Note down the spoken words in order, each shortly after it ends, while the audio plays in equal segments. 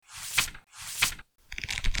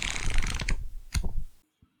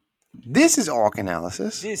This is arc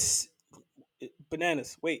analysis. This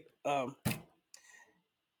bananas. Wait,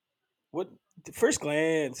 what? First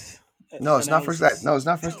glance No, it's not first glance. analysis. No, it's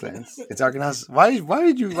not first glance. It's arc analysis. Why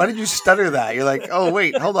did you stutter that? You're like, oh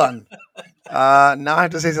wait, hold on. Now I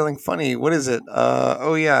have to say something funny. What is it?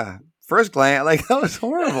 Oh yeah, first glance. Like that was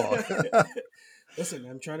horrible. Listen,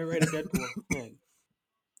 I'm trying to write a Deadpool. Man,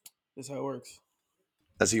 that's how it works.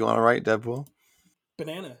 That's what you want to write, Deadpool?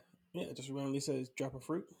 Banana. Yeah, it just randomly says drop a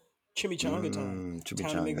fruit. Chimichanga time.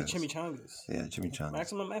 Time to make the Chimichangas. chimichangas. Yeah, chimichangas.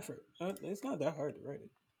 Maximum effort. It's not that hard to write it.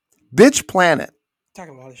 Bitch Planet,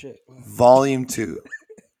 Talking a lot of shit. Volume 2.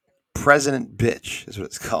 President Bitch is what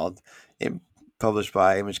it's called. Published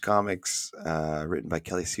by Image Comics, written by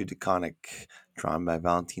Kelly Sue DeConnick, drawn by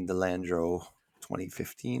Valentine Delandro,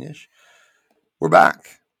 2015-ish. We're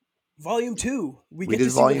back. Volume 2. We We get did to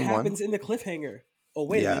see what Volume 1. happens in the cliffhanger. Oh,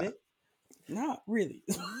 wait a Yeah. minute. Not really.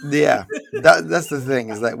 Yeah. That's the thing,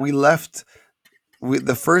 is that we left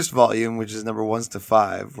the first volume, which is number 1 to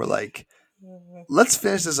 5. We're like, let's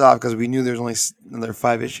finish this off because we knew there's only another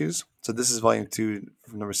 5 issues. So this is volume 2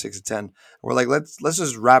 from number 6 to 10. We're like, let's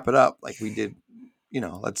just wrap it up like we did.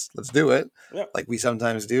 Let's do it Yep. like we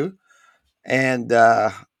sometimes do. And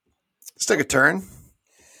let's take a turn.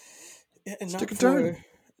 Yeah, and Let's not take a for turn.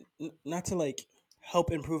 not to like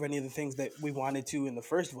help improve any of the things that we wanted to in the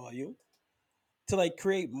first volume, to like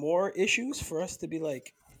create more issues for us to be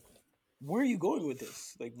like, where are you going with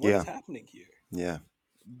this? Like, what is Yeah. happening here? Yeah.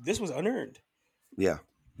 This was unearned. Yeah.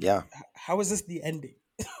 Yeah. How is this the ending?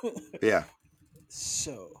 Yeah.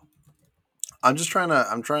 So I'm trying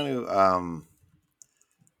to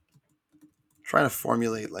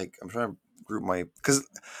formulate, like, I'm trying to group because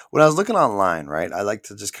when I was looking online, right, I like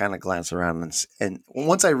to just kind of glance around and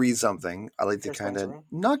once I read something, I like to first kind glance of around.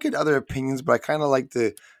 not get other opinions, but I kind of like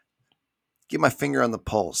to get my finger on the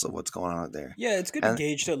pulse of what's going on out there. Yeah, it's good to And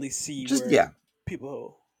gauge to at least see just, where yeah,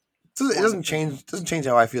 people it want to doesn't push. change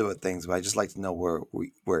how I feel about things, but I just like to know where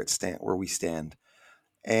we stand.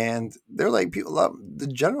 And they're like, the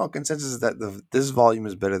general consensus is that this volume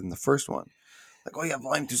is better than the first one. Like, oh yeah,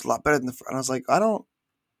 volume 2 is a lot better than the first. And I was like, I don't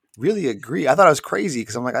really agree. I thought I was crazy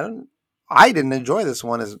because I'm like, I didn't enjoy this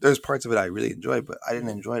one. There's parts of it I really enjoyed, but I didn't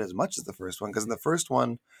enjoy it as much as the first one, because in the first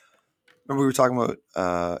one, remember we were talking about,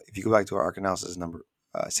 if you go back to our arc analysis number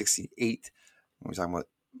 68, when we were talking about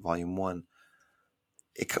volume 1,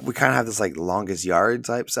 we kind of have this like longest yard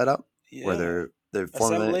type setup where Yeah, they're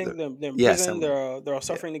formulating, assembling. They're in yeah, prison. assembling, They're all yeah,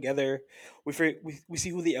 suffering together. We see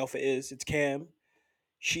who the alpha is. It's Cam.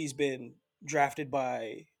 She's been drafted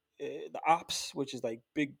by the ops, which is like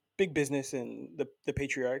big business and the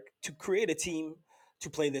patriarch, to create a team to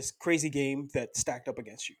play this crazy game that's stacked up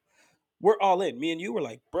against you. We're all in. Me and you were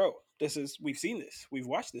like, bro, we've seen this. We've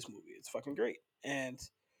watched this movie. It's fucking great. And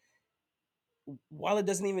while it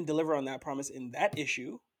doesn't even deliver on that promise in that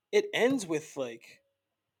issue, it ends with like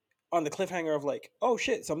on the cliffhanger of like, oh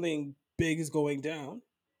shit, something big is going down.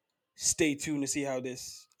 Stay tuned to see how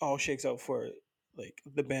this all shakes out for like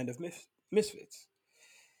the band of misfits.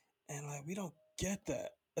 And like we don't get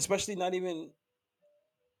that, especially not even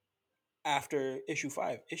after issue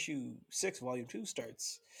 5. Issue 6 volume 2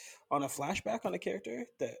 starts on a flashback on a character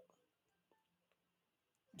that,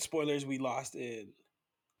 spoilers, we lost in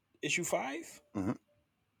issue 5. hmm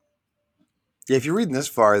yeah. If you're reading this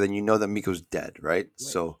far, then you know that Miko's dead, right? Right.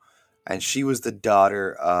 So, and she was the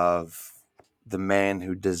daughter of the man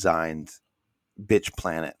who designed Bitch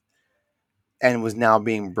Planet, and was now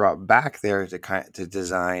being brought back there to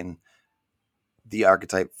design the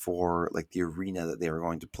archetype for like the arena that they were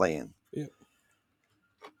going to play in. Yeah.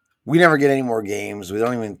 We never get any more games. They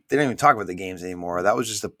don't even talk about the games anymore. That was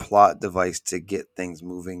just a plot device to get things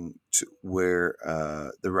moving to where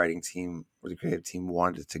the writing team or the creative team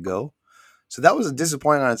wanted it to go. So that was a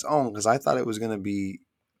disappointment on its own, because I thought Yeah. it was going to be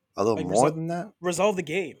a little Like more than that. resolve the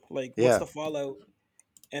game. Like what's Yeah, the fallout,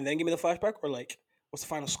 and then give me the flashback, or like what's the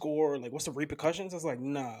final score, or like what's the repercussions. It's like,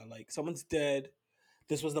 nah, like someone's dead.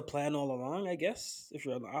 This was the plan all along, I guess, if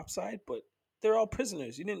you're on the upside, but they're all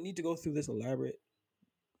prisoners. You didn't need to go through this elaborate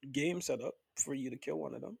game setup for you to kill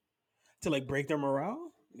one of them, to like break their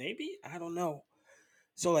morale. Maybe, I don't know.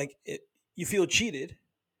 So like you feel cheated,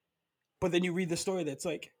 but then you read the story that's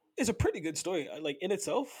like, it's a pretty good story. Like in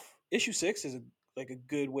itself, issue 6 is like a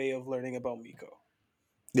good way of learning about Miko.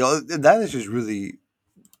 that is just really,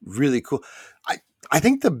 really cool. I I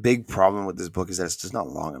think the big problem with this book is that it's just not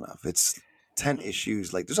long enough. It's 10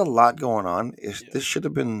 issues. Like, there's a lot going on. Yeah. This should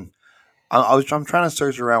have been. I'm trying to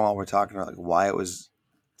search around while we're talking about like why it was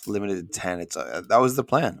limited to 10. It's that was the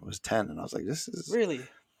plan. It was 10, and I was like, this is. Really?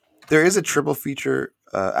 There is a triple feature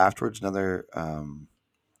afterwards. Another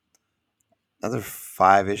another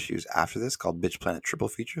 5 issues after this called Bitch Planet Triple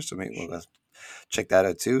Feature. So maybe we'll Shit. check that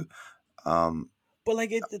out too. Um, But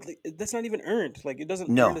like that's not even earned. Like it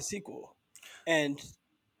doesn't earn a no, sequel. And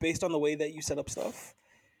based on the way that you set up stuff,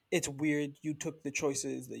 it's weird you took the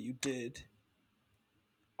choices that you did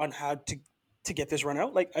on how to get this run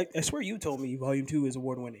out. Like I swear you told me Volume Two is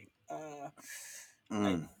award winning.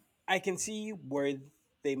 I mm, I can see where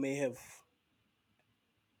they may have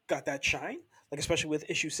got that shine, like especially with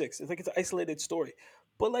issue six. It's like it's an isolated story,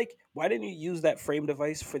 but like why didn't you use that frame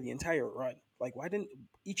device for the entire run? Like why didn't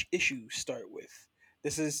each issue start with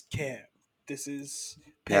this is Cam, this is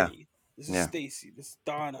yeah, Penny, this is yeah, Stacy, this is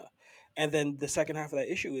Donna, and then the second half of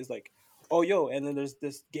that issue is like, oh yo, and then there's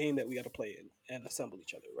this game that we got to play in and assemble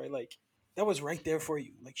each other, right? Like that was right there for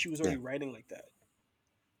you. Like she was yeah. already writing like that,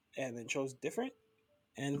 and then chose different,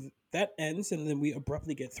 and that ends, and then we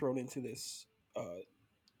abruptly get thrown into this.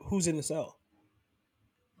 Who's in the cell?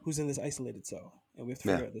 Who's in this isolated cell, and we have to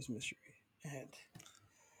Yeah. figure out this mystery. And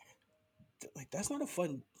like that's not a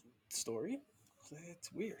fun story.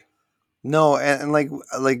 It's weird. No, and like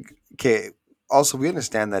okay. Also, we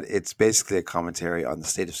understand that it's basically a commentary on the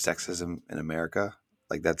state of sexism in America.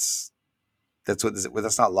 Like that's what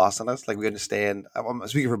that's not lost on us. Like we understand. I'm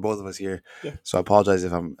speaking for both of us here, Yeah, so I apologize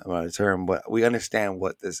if I'm out of term, but we understand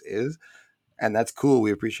what this is, and that's cool.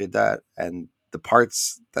 We appreciate that, and the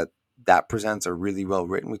parts that presents are really well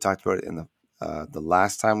written. We talked about it in the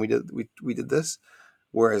last time we did this.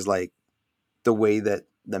 Whereas like the way that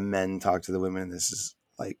the men talk to the women, this is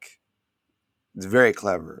like it's very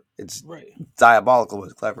clever. It's right. diabolical, but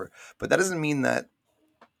it's clever. But that doesn't mean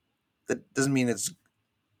it's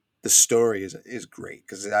the story is great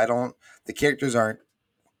because I don't. The characters aren't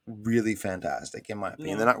really fantastic in my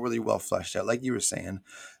opinion. They're No, not really well fleshed out. Like you were saying,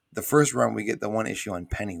 the first run we get the one issue on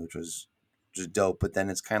Penny, which was just dope. But then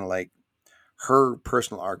it's kind of like her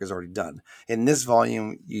personal arc is already done. In this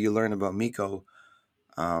volume, you learn about Miko,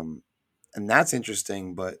 um, and that's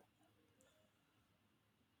interesting. But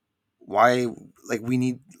why? Like we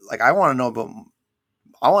need. Like I want to know about.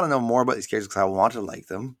 I want to know more about these characters because I want to like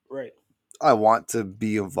them. right. I want to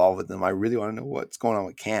be involved with them. I really want to know what's going on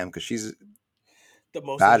with Cam because The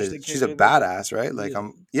most interesting she's a character in the book. badass, right? Like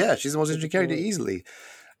Literally, yeah, she's the most interesting character literally. easily,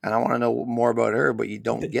 and I want to know more about her. But you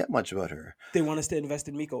don't They, get much about her. they want us to invest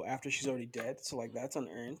in Miko after she's already dead, so like that's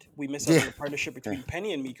unearned. We miss out Yeah, on the partnership yeah, between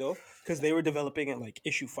Penny and Miko because they were developing in like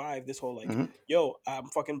issue five. This whole like, hmm yo, I'm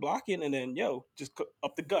fucking blocking, and then yo, just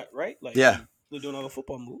up the gut, right? Like yeah, they're doing all the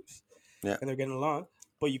football moves. yeah. And they're getting along.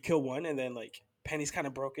 But you kill one, and then like Penny's kind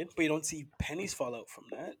of broken, but you don't see Penny's fallout from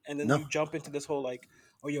that. And then No, you jump into this whole like,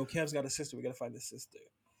 oh yo, Cam's got a sister. We gotta find this sister.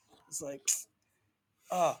 It's like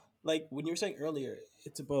like when you were saying earlier,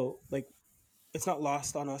 it's about like it's not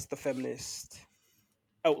lost on us the feminist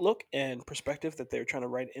outlook and perspective that they're trying to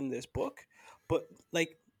write in this book, but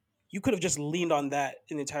like you could have just leaned on that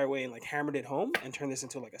in the entire way and like hammered it home and turned this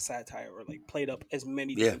into like a satire or like played up as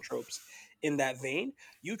many yeah, different tropes in that vein.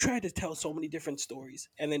 You tried to tell so many different stories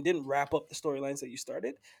and then didn't wrap up the storylines that you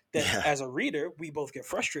started, that yeah, as a reader we both get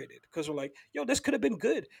frustrated because we're like, yo, this could have been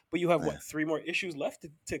good, but you have yeah. what, three more issues left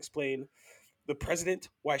to explain the president,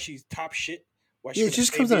 why she's top shit, why Yeah, she's it gonna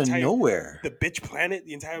just save comes the out of entire nowhere. the bitch planet,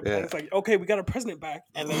 the entire Yeah, planet's like, okay, we got a president back,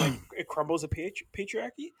 and then like it crumbles a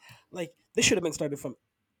patriarchy. Like this should have been started from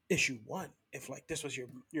issue one. If like this was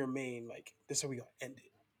your main, like this is how we gonna end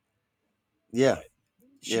it. yeah, But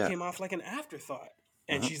she yeah. came off like an afterthought,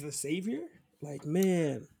 and Mhm. she's the savior. Like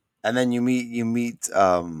man, And then you meet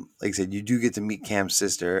like I said, you do get to meet Cam's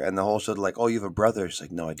sister, and the whole show like, oh, you have a brother. She's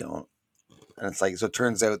like, no, I don't. And it's like so it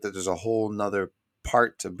turns out that there's a whole nother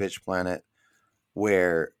part to Bitch Planet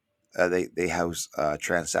where they house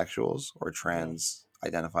transsexuals or yeah, trans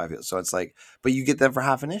identify people. So it's like, but you get them for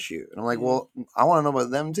half an issue, and I'm like, mm. well, I want to know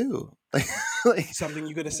about them too. Like, Something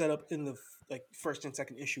you could have set up in the like first and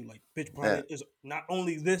second issue. Like bitch yeah, planet is not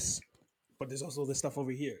only this, but there's also this stuff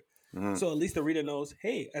over here. mhm, So at least the reader knows,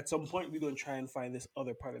 hey, at some point we're going to try and find this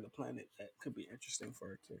other part of the planet that could be interesting for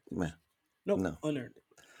our yeah, characters. Nope, no, unearned.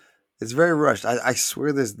 it's very rushed. I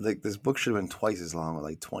swear this book should have been twice as long, with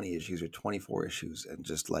like 20 issues or 24 issues, and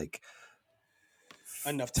just like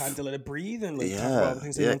Enough time to let it breathe and like talk about all yeah, the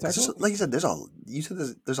things they yeah. want to Because talk about. like you said,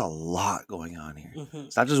 there's a lot going on here. Hmm.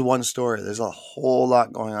 It's not just one story. There's a whole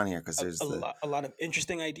lot going on here because there's the A lot of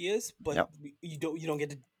interesting ideas, but yep, you don't get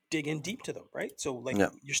to dig in deep to them, right? So like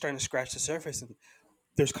yep, you're starting to scratch the surface and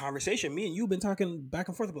there's conversation. Me and you've been talking back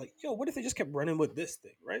and forth, like, yo, what if they just kept running with this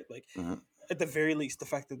thing, right? Like hmm at the very least, the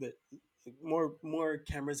fact that like, more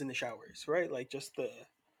cameras in the showers, right? Like just the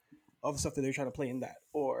all the stuff that they're trying to play in that,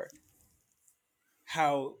 or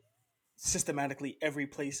how systematically every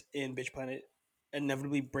place in Bitch Planet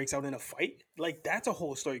inevitably breaks out in a fight. Like that's a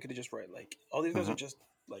whole story you could have just read. Like all these guys are Hmm. just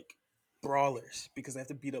like brawlers because they have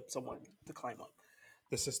to beat up someone to climb up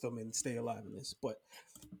the system and stay alive in this. But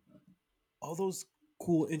all those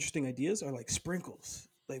cool, interesting ideas are like sprinkles.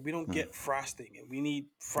 Like we don't Hmm. get frosting, and we need Yeah.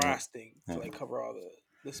 frosting to Yeah. like cover all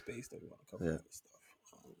the space that we want to cover Yeah. all this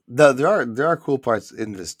stuff. There are cool parts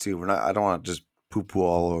in this too. We're not. I don't want to just poo poo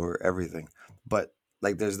all over everything, but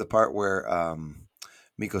like there's the part where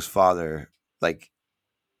Miko's father, like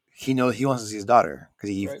he wants to see his daughter because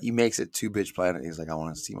Right? he makes it to Bitch Planet. He's like, I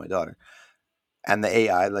want to see my daughter, and the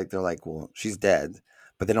AI, like, they're like, well, she's dead,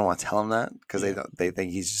 but they don't want to tell him that because Yeah. they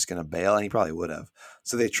think he's just gonna bail, and he probably would have.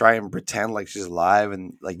 So they try and pretend like she's alive,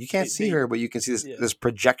 and like you can't see They her, but you can see this yeah this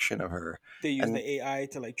projection of her, they use and the AI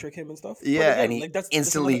to like trick him and stuff. But yeah, and again, he like that's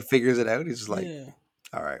instantly another figures it out. He's just like, yeah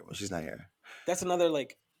all right, well, she's not here. that's another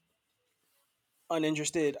like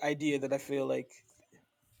uninterested idea that I feel like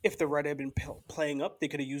if the writer had been playing up, they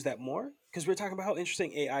could have used that more because we're talking about how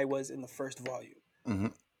interesting AI was in the first volume. Hmm.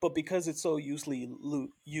 But because it's so usually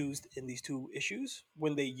used in these two issues,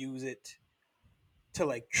 when they use it to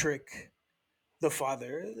like trick the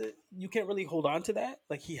father, you can't really hold on to that.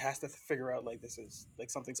 Like he has to figure out like this is like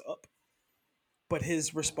something's up. But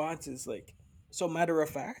his response is like so matter of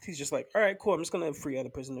fact. He's just like, all right, cool. I'm just gonna free other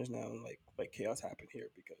prisoners now and like chaos happened here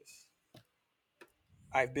because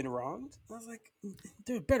I've been wronged. I was like,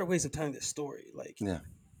 there are better ways of telling this story. Like Yeah,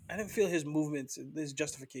 I didn't feel his movements and his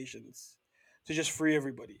justifications to just free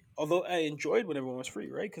everybody. Although I enjoyed when everyone was free,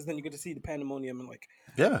 right? Because then you get to see the pandemonium and like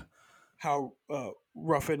yeah, how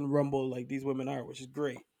rough and rumble like these women are, which is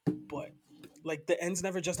great. But like the ends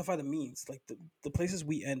never justify the means. Like the places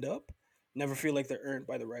we end up never feel like they're earned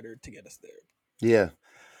by the writer to get us there. yeah.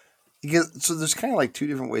 Because so there's kind of like two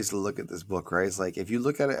different ways to look at this book, right? It's like if you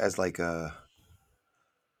look at it as like a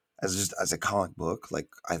as just as a comic book, like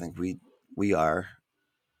I think we are,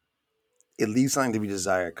 it leaves something to be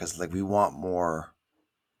desired because like we want more.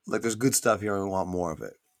 Like there's good stuff here and we want more of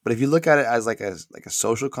it. But if you look at it as like a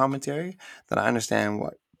social commentary, then I understand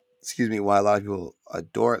what excuse me why a lot of people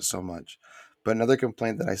adore it so much. But another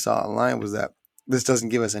complaint that I saw online was that this doesn't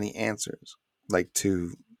give us any answers like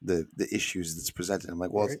to the issues that's presented. I'm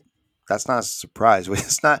like, well, Right. that's not a surprise.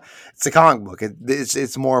 It's not. It's a comic book.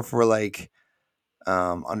 It's more for like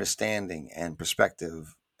understanding and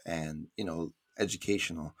perspective and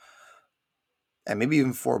educational and maybe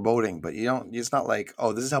even foreboding. But you don't. It's not like,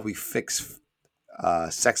 oh, this is how we fix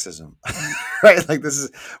sexism, right? Like this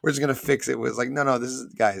is we're just gonna fix it. With like, no, this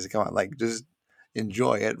is guys, come on, like just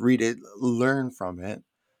enjoy it, read it, learn from it.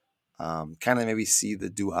 Kind of maybe see the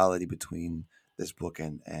duality between this book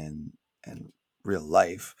and real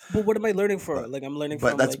life. But what am I learning for? But Like I'm learning but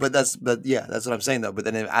from that's like but that's but yeah, that's what I'm saying though. But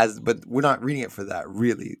then but we're not reading it for that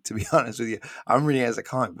really. To be honest with you, I'm reading it as a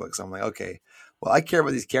comic book. So I'm like, okay, well, I care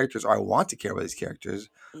about these characters, or I want to care about these characters,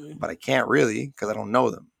 mm, but I can't really because I don't know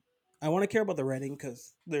them. I want to care about the writing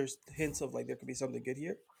because there's hints of like there could be something good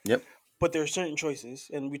here. Yep, But there are certain choices,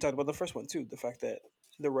 and we talked about the first one too. The fact that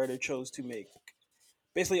the writer chose to make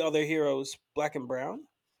basically all their heroes black and brown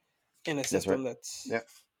in a that's right. system that's Yeah.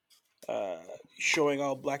 uh, showing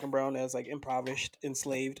all black and brown as like impoverished,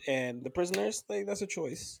 enslaved, and the prisoners. Like that's a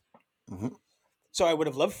choice. Hmm. So I would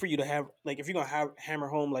have loved for you to have like if you're gonna have hammer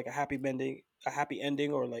home like a happy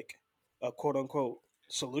ending, or like a quote unquote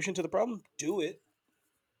solution to the problem. Do it.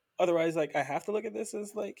 Otherwise, like I have to look at this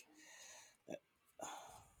as like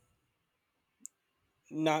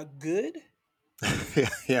not good Yeah,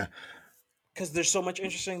 yeah. because there's so much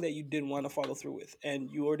interesting that you didn't want to follow through with, and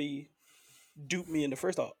you already duped me in the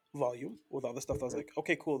first volume with all the stuff. I was like,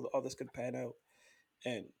 okay, cool, all this could pan out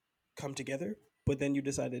and come together. But then you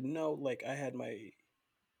decided no, like I had my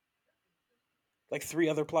like three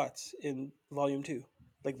other plots in volume two,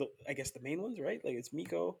 like I guess the main ones, right? Like it's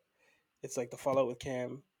Miko, it's like the fallout with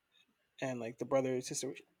Cam, and like the brother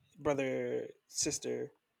sister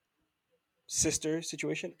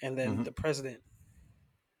situation, and then Hmm. the president.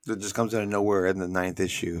 It just comes out of nowhere in the ninth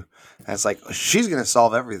issue. And it's like she's gonna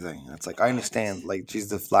solve everything. It's like I What? understand, like she's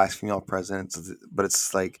the last female president, but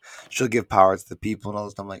it's like she'll give power to the people and all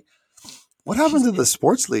this. I'm like, what happened She's to the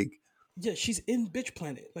sports league? yeah, she's in Bitch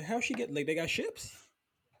Planet. Like how she get like they got ships,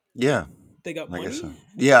 Yeah, they got I guess so. money.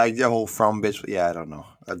 Yeah, the whole from bitch. Yeah, I don't know.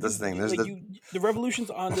 That's the thing. There's Like the you, the revolution's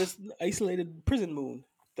on this isolated prison moon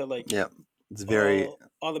that like yeah. It's very.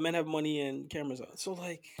 all the men have money and cameras on. So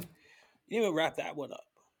like you didn't even wrap that one up.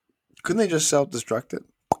 Couldn't they just self destruct it?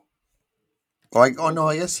 Like, oh no,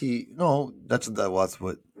 Maybe. I guess he no. That's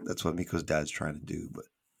what Miko's dad's trying to do. But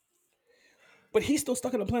But he's still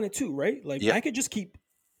stuck on the planet too, right? Like yeah, I could just keep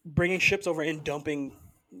bringing ships over and dumping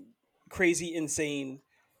crazy, insane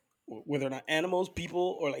whether or not animals,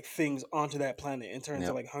 people, or like things onto that planet and turn into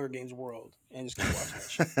Yep. like Hunger Games world and just keep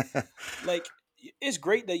watching that shit. Like it's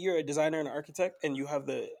great that you're a designer and an architect and you have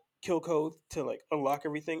the kill code to like unlock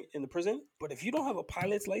everything in the prison. But if you don't have a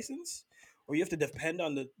pilot's license or you have to depend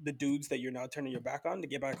on the dudes that you're now turning your back on to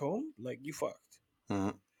get back home, like you fucked.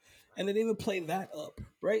 Mhm. And they didn't even play that up,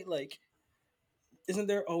 right? Like, isn't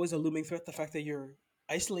there always a looming threat? The fact that you're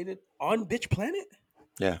isolated on bitch planet.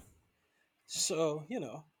 Yeah. So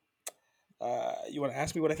you want to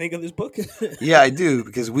ask me what I think of this book? Yeah, I do,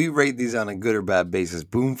 because we rate these on a good or bad basis.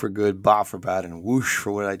 Boom for good, bop for bad, and whoosh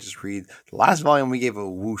for what I just read. The last volume we gave a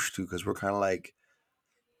whoosh to because we're kind of like,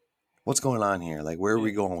 what's going on here? Like, where are we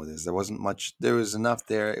Yeah. going with this? There wasn't much. There was enough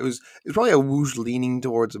there. It was probably a whoosh leaning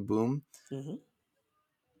towards a boom. Hmm.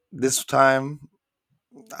 This time,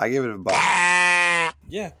 I gave it a bop.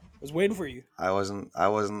 Yeah, I was waiting for you. I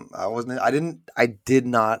did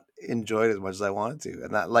not enjoy it as much as I wanted to.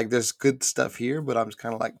 And that, like, there's good stuff here, but I'm just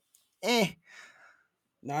kind of like, eh.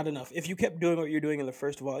 Not enough. If you kept doing what you're doing in the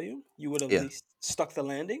first volume, you would have at Yeah. least stuck the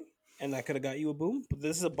landing, and that could have got you a boom. But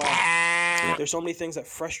this is a bomb. Yeah. There's so many things that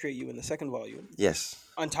frustrate you in the second volume. Yes.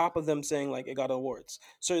 On top of them saying like it got awards,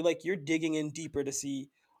 so like you're digging in deeper to see,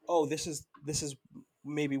 oh, this is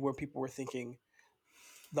maybe where people were thinking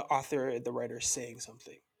the author, the writer is saying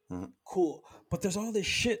something. Mhm. Cool. But there's all this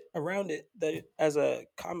shit around it that as a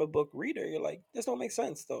comic book reader, you're like, this don't make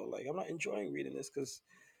sense though. Like I'm not enjoying reading this because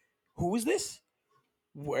who is this?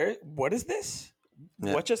 What is this?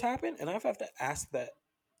 Yeah. What just happened? And I have to ask that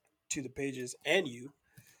to the pages and you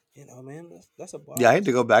know, man, that's a Yeah, I boss. had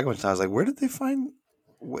to go back a bunch of times. I was like, where did they find?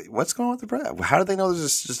 What's going on with the bread? How did they know this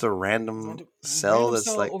is just a random cell? Random That's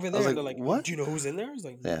cell like, over I was there, and like, they're like, what? do you know who's in there? It's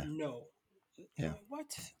like, Yeah, no. yeah, What?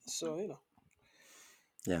 So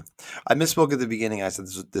yeah. I misspoke at the beginning. I said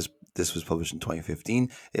this was published in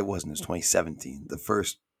 2015. It wasn't. It's 2017. The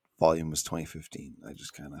first volume was 2015. I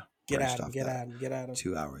just kind of get branched at him, off get that at him, get at him.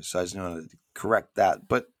 2 hours. So I just wanted to correct that.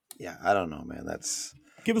 But yeah, I don't know, man. That's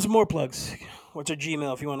Give him some more plugs. What's your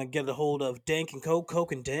Gmail if you want to get a hold of Dank and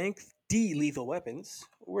Coke and Dank, D Lethal Weapons,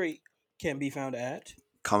 where he can be found at.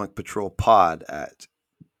 Comic Patrol Pod at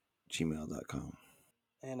gmail.com.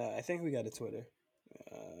 And I think we got a Twitter.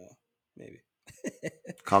 Maybe.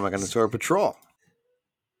 Comic underscore Patrol.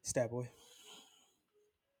 Stat Boy.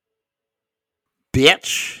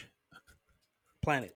 Bitch. Planet.